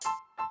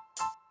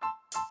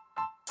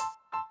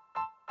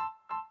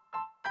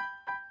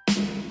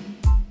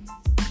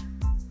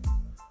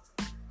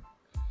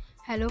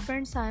Hello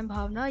friends, I am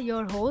Bhavna,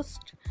 your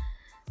host.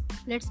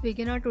 Let's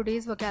begin our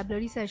today's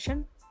vocabulary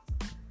session.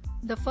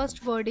 The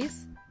first word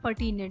is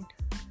pertinent.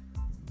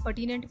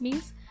 Pertinent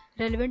means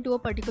relevant to a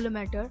particular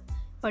matter.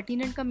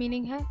 Pertinent का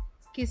meaning है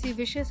किसी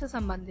विषय से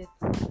संबंधित.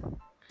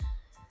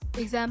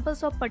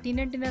 Examples of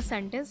pertinent in a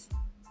sentence.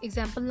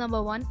 Example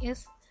number 1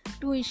 is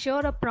to ensure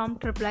a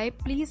prompt reply,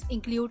 please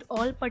include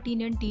all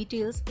pertinent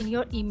details in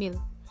your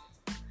email.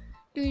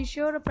 To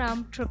ensure a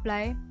prompt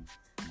reply,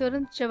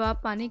 तुरंत जवाब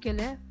पाने के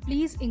लिए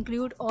please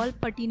include all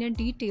pertinent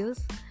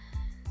details,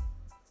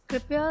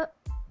 कृपया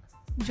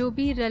जो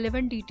भी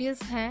relevant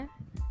details हैं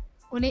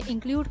उन्हें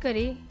इंक्लूड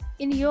करें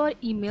इन योर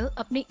ईमेल,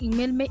 अपने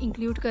ईमेल में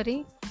इंक्लूड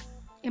करें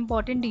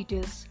important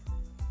details.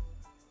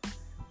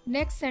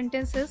 Next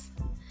sentence is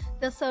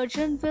the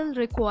surgeon will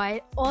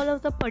require all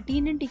of the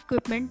pertinent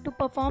equipment to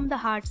perform the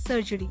heart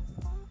surgery.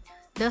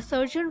 The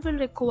surgeon will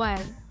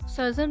require,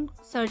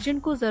 surgeon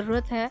को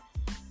ज़रूरत है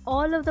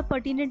all of the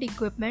pertinent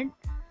equipment,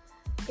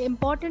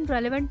 important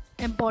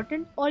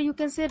or you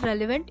can say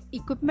relevant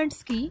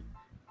equipments की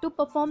to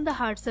perform the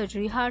heart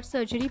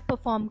surgery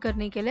perform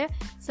करने के लिए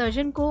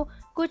surgeon को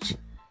कुछ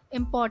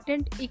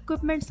important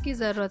equipments की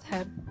ज़रूरत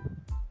है.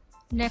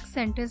 Next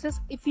sentence is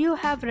if you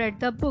have read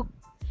the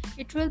book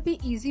it will be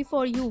easy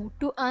for you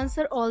to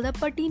answer all the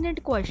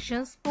pertinent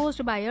questions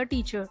posed by your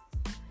teacher.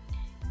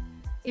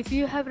 If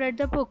you have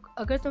read the book,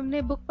 अगर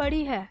तुमने book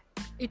पढ़ी है,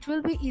 it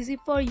will be easy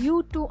for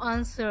you to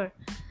answer,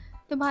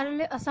 तुम्हारे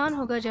लिए आसान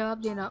होगा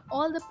जवाब देना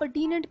all the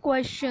pertinent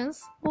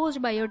questions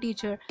posed by your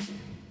teacher.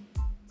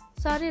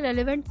 सारे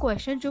रेलेवेंट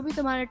क्वेश्चन जो भी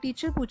तुम्हारा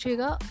टीचर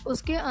पूछेगा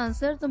उसके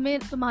आंसर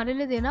तुम्हारे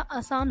लिए देना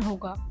आसान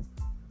होगा.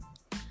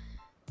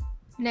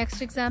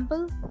 Next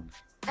example,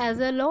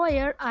 as a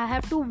lawyer I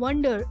have to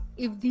wonder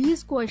if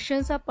these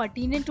questions are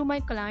pertinent to my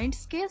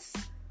clients case.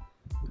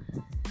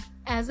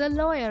 As a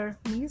lawyer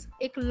means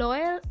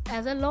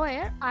as a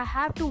lawyer I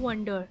have to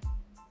wonder,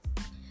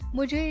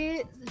 मुझे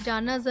ये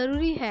जानना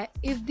ज़रूरी है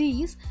if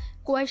these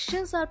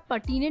questions are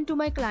pertinent to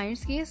my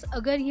clients case,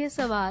 अगर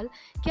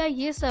क्या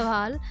ये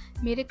सवाल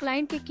मेरे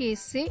क्लाइंट के केस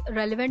से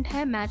रेलेवेंट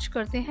है, मैच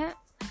करते हैं,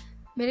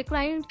 मेरे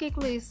क्लाइंट के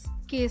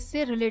केस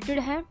से रिलेटेड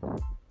है.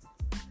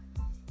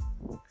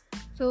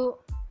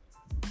 So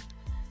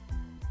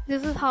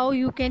this is how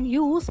you can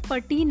use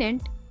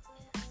pertinent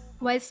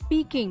while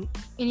speaking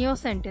in your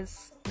sentence.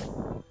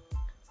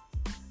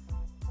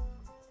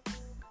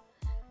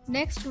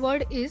 Next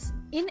word is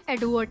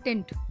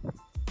inadvertent.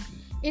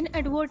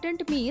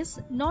 Inadvertent means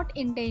not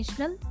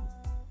intentional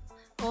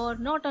or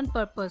not on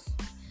purpose.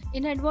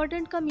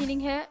 Inadvertent का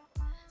meaning है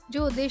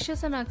जो उद्देश्य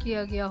से ना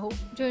किया गया हो,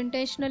 जो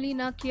intentionally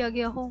ना किया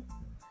गया हो,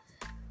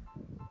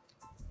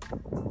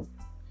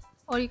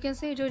 और you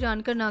can say जो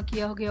जानकर ना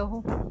किया गया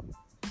हो.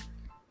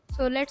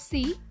 So let's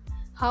see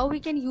how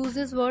we can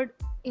use this word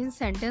in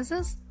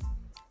sentences.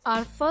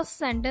 Our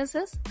first sentence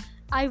is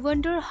I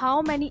wonder how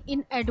many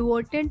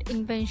inadvertent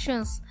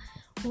inventions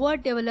were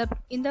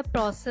developed in the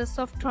process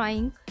of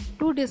trying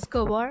to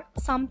discover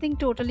something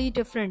totally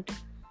different.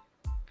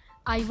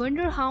 I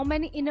wonder how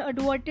many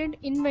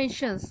inadvertent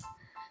inventions.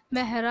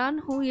 मैं हैरान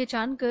हूँ ये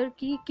जानकर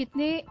कि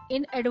कितने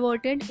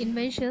inadvertent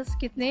inventions,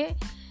 कितने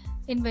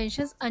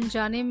inventions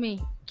अनजाने में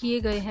किए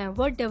गए हैं.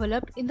 were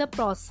developed in the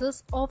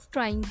process of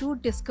trying to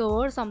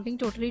discover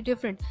something totally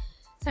different.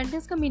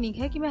 Sentence का मीनिंग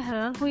है कि मैं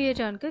हैरान हूँ ये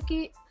जानकर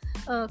कि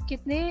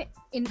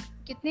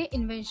कितने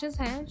इन्वेंशंस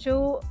हैं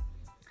जो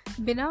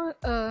बिना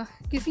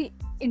किसी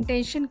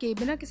इंटेंशन के,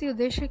 बिना किसी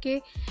उद्देश्य के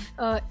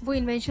वो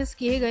इन्वेंशंस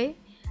किए गए,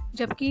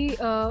 जबकि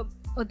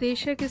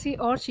उद्देश्य किसी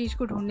और चीज़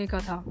को ढूंढने का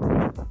था.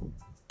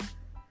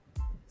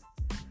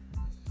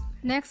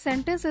 Next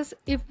sentence is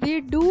if they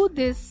do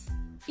this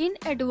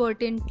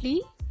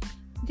inadvertently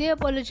they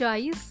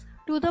apologise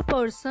to the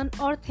person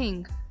or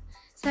thing.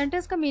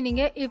 Sentence का मीनिंग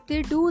है if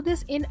they do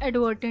this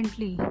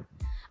inadvertently,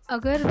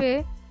 अगर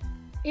वे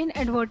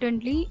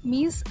इनएडवर्टेंटली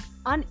मीन्स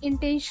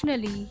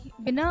अनइंटेंशनली,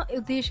 बिना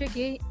उद्देश्य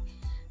के,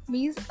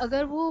 मीन्स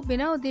अगर वो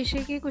बिना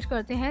उद्देश्य के कुछ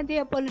करते हैं, दे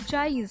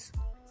apologise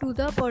to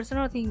the person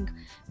or thing,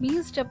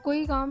 means जब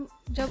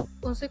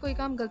उनसे कोई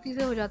काम गलती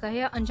से हो जाता है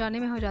या अनजाने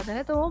में हो जाता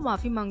है तो वो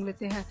माफ़ी मांग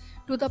लेते हैं.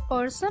 To the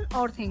person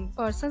or thing,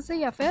 person से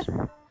या फिर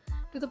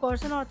to the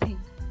person or thing.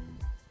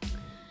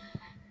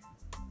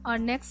 Our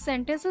next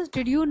sentence is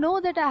did you know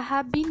that I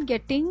have been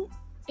getting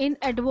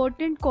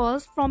inadvertent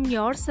calls from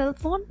your cell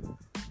phone?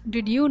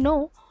 Did you know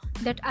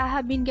that I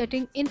have been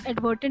getting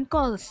inadvertent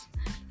calls?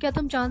 क्या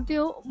तुम जानते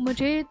हो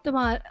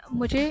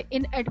मुझे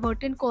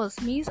inadvertent calls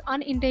means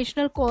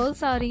unintentional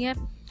calls आ रही हैं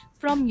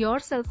from your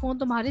cell phone,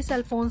 तुम्हारे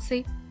cell phone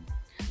से.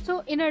 So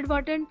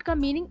inadvertent का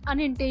meaning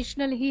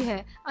unintentional ही है.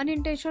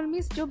 Unintentional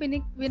means जो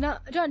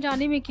जो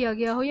अनजाने में किया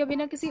गया हो या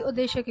बिना किसी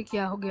उद्देश्य के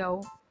किया हो गया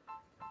हो.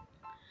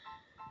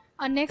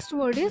 Our next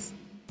word is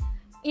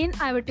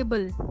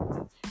inevitable.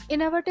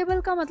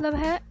 Inevitable का मतलब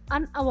है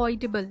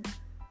unavoidable,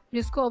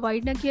 जिसको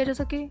अवॉइड ना किया जा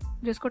सके,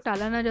 जिसको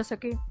टाला ना जा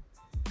सके.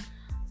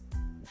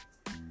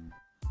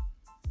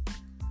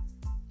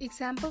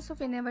 Examples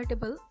of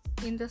inevitable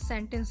in the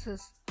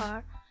sentences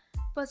are,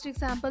 first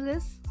example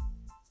is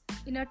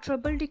In a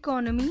troubled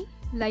economy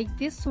like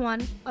this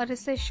one, a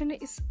recession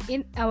is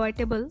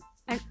inevitable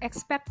and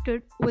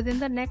expected within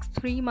the next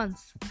 3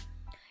 months.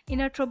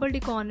 In a troubled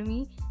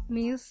economy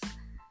means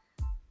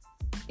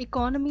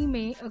economy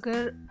में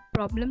अगर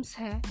problems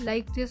हैं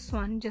like this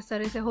one जिस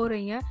तरह से हो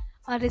रही हैं,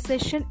 अ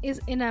recession is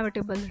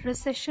inevitable.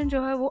 Recession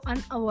जो है वो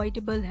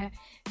अनअवॉइडेबल है.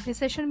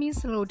 रिसेशन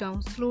मीन्स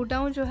स्लो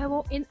डाउन जो है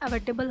वो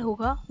इनएविटेबल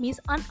होगा, मीन्स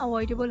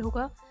अनअवॉइडेबल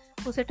होगा,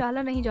 उसे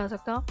टाला नहीं जा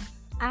सकता.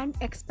 And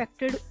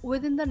expected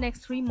with in the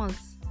next 3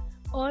 months,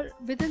 और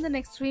with in the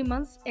next 3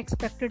 months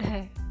expected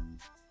है,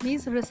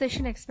 मीन्स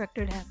रिसेशन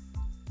एक्सपेक्टेड है.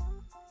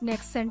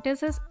 Next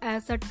sentence is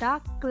as the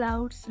dark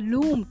clouds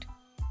लूम्ड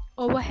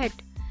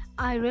overhead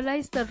I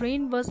realized the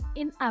rain was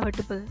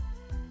inevitable.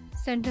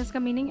 Sentence का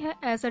meaning है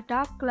as a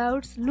dark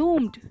clouds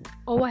loomed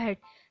overhead.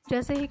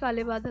 जैसे ही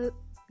काले बादल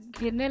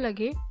घिरने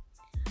लगे,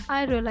 I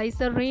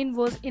realized the rain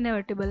was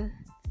inevitable.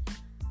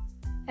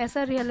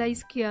 ऐसा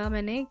realise किया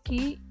मैंने कि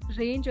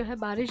रेन जो है,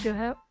 बारिश जो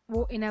है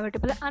वो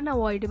inevitable,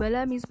 unavoidable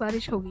है, मीन्स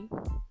बारिश होगी.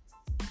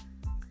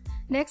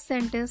 Next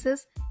sentence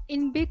is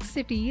in big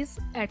cities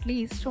at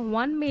least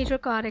one major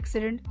car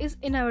accident is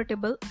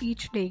inevitable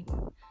each day.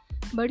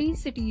 बड़ी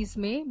सिटीज़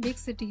में, बिग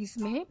सिटीज़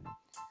में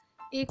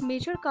एक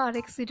मेजर कार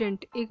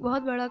एक्सीडेंट, एक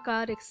बहुत बड़ा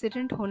कार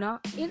एक्सीडेंट होना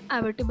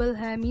इनएविटेबल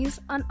है, मीन्स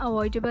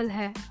अनअवॉइडेबल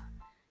है.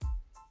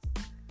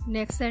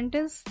 Next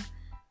sentence,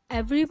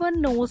 everyone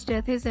knows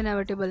death is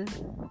inevitable.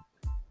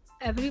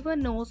 Everyone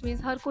knows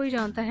means हर कोई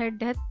जानता है,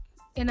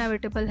 डेथ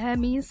इनएविटेबल है,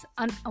 मीन्स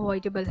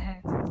अनअवॉइडेबल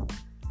है,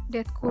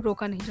 डेथ को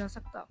रोका नहीं जा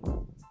सकता.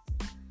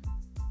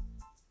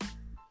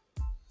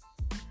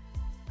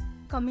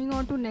 Coming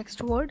on to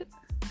next word,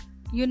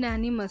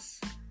 unanimous.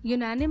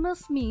 Unanimous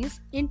means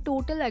in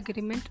total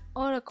agreement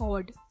or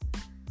accord.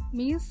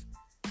 means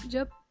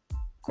जब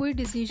कोई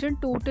डिसीजन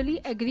टोटली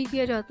एग्री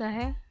किया जाता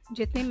है,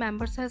 जितने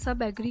मेंबर्स हैं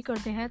सब एग्री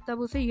करते हैं, तब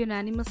उसे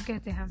यूनानिमस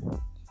कहते हैं.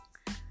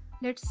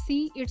 Let's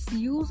see its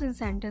use in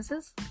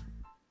sentences.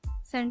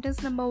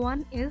 Sentence number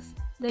 1 is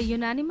the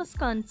unanimous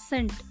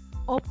consent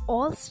of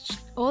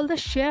all the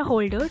share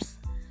holders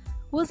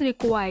was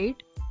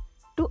required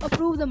to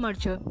approve the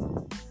merger.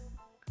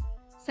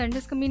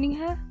 Sentence का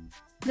मीनिंग है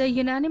The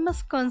unanimous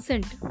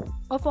consent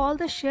of all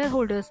the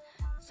shareholders.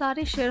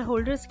 सारे share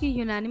holders की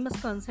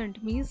unanimous consent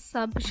means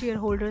सब share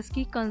holders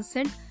की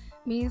consent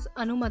means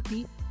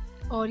अनुमति,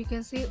 और you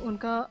can say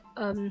उनका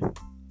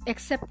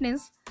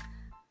acceptance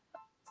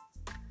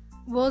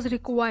was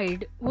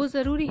required, वो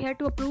ज़रूरी है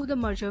to approve the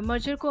merger.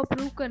 Merger को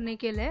अप्रूव करने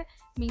के लिए,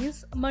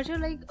 मीन्स मर्जर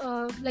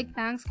लाइक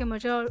बैंक्स के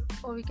मर्जर,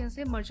 और we can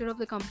say merger of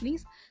the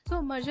companies.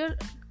 So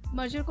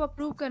merger को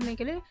अप्रूव करने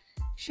के लिए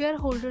शेयर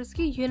होल्डर्स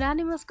की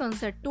यूनानिमस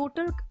कंसेंट,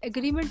 टोटल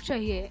एग्रीमेंट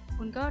चाहिए,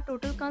 उनका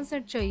टोटल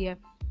कंसेंट चाहिए.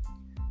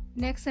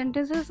 Next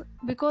sentence is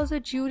because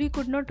the jury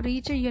could not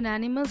reach a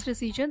unanimous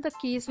decision the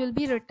case will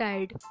be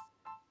retired.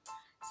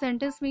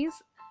 Sentence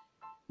means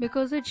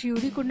because the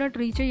jury could not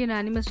reach a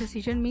unanimous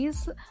decision,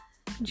 means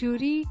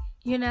jury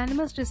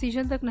unanimous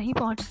decision तक नहीं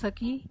पहुंच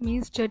सकी,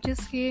 means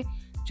जजेस के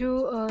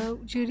जो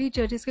jury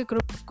जजेस के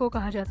group को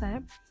कहा जाता है,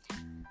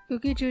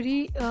 क्योंकि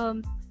ज्यूरी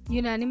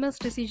यूनानिमस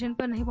डिसीजन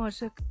पर नहीं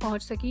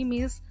पहुंच सकी,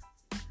 मीन्स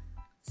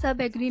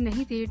सब एग्री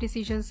नहीं थे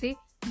डिसीजन से.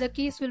 The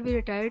case will be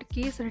retired,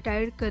 case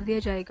retired कर दिया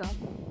जाएगा.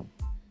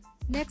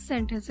 Next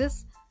sentences,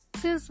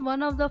 since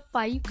one of the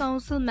 5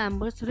 council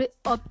members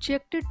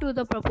objected to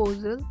the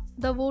proposal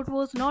the vote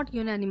was not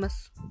unanimous.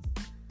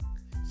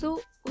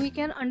 So we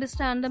can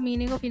understand the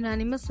meaning of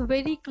unanimous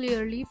very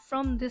clearly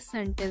from this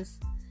sentence.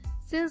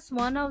 Since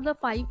one of the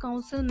 5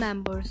 council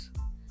members,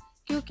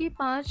 क्योंकि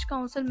 5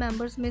 council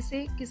members में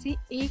से किसी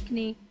एक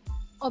ने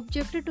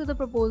objected to the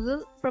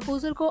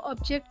proposal को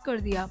object कर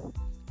दिया.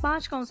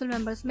 5 council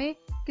members में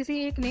किसी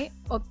एक ने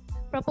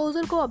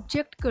प्रपोजल को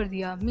ऑब्जेक्ट कर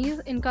दिया, मीन्स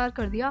इनकार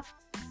कर दिया.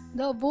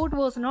 The vote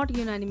was not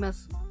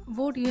unanimous,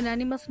 vote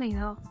unanimous नहीं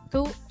था.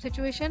 तो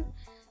सिचुएशन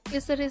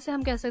इस तरह से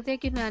हम कह सकते हैं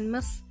कि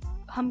यूनानिमस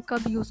हम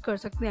कब यूज़ कर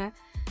सकते हैं.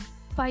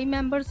 5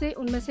 मेंबर से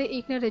उनमें से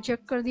एक ने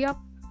रिजेक्ट कर दिया.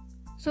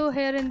 So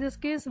here in this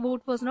case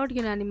vote was not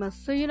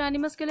unanimous. So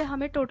unanimous के लिए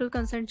हमें टोटल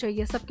कंसेंट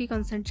चाहिए, सबकी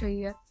कंसेंट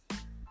चाहिए.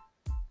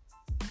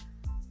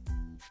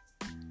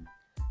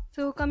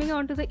 So coming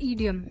on to the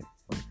idiom.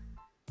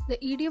 The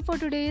idiom for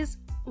today is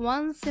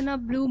once in a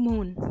blue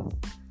moon.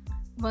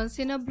 Once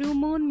in a blue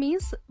moon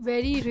means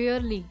very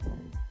rarely.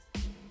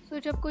 So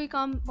जब कोई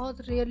काम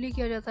बहुत रेयरली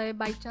किया जाता है,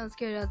 बाई चांस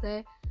किया जाता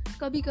है,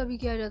 कभी कभी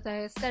किया जाता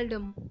है,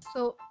 seldom.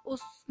 So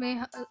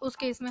उस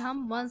केस में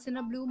हम once in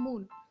a blue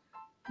moon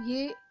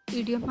ये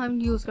idiom हम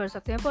यूज़ कर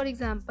सकते हैं. For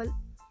example,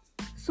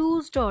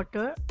 Sue's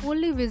daughter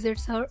only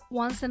visits her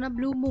once in a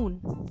blue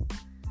moon.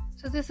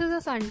 So this is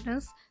a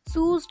sentence.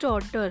 Sue's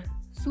daughter,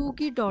 Sue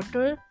की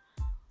डॉटर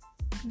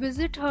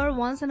विजिट हर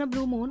once in a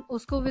blue moon,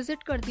 उसको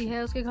visit करती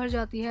है, उसके घर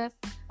जाती है,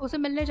 उसे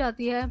मिलने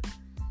जाती है,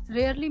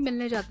 रेयरली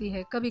मिलने जाती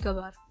है, कभी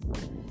कभार.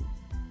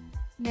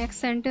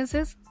 Next sentence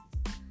is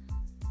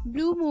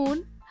blue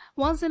moon,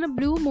 once in a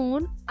blue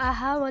moon I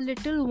have a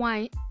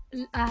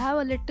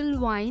little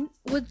wine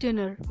with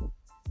dinner.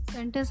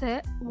 Sentence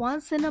है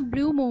once in a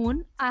blue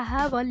moon I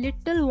have a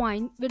little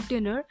wine with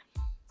dinner.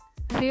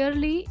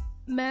 Rarely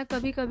मैं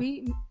कभी कभी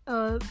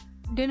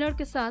dinner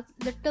के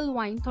साथ little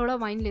wine, थोड़ा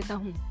wine लेता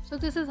हूँ. So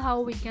this is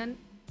how we can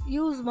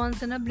use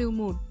once in a blue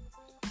moon.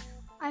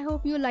 I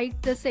hope you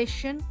liked the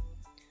session.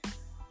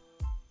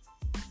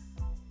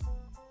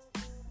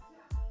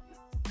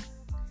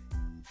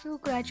 So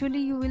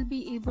gradually you will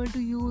be able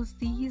to use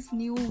these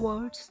new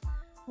words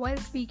while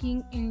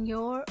speaking in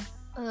your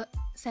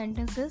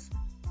sentences.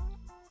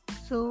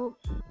 So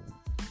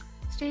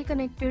stay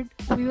connected.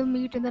 We will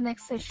meet in the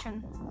next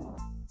session.